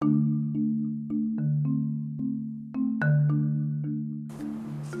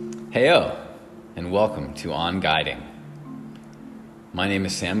Heyo, and welcome to On Guiding. My name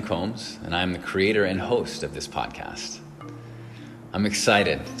is Sam Combs, and I am the creator and host of this podcast. I'm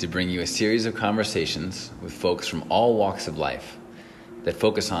excited to bring you a series of conversations with folks from all walks of life that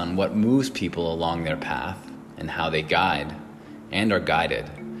focus on what moves people along their path and how they guide and are guided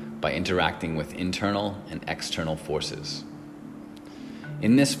by interacting with internal and external forces.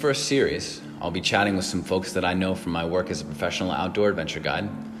 In this first series, I'll be chatting with some folks that I know from my work as a professional outdoor adventure guide,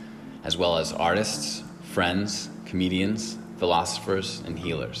 as well as artists, friends, comedians, philosophers, and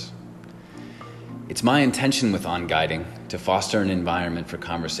healers. It's my intention with On Guiding to foster an environment for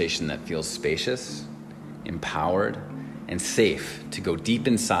conversation that feels spacious, empowered, and safe to go deep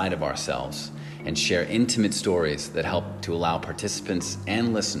inside of ourselves and share intimate stories that help to allow participants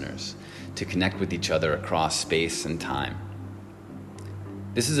and listeners to connect with each other across space and time.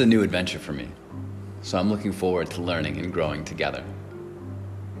 This is a new adventure for me, so I'm looking forward to learning and growing together.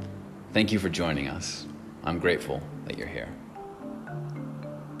 Thank you for joining us. I'm grateful that you're here.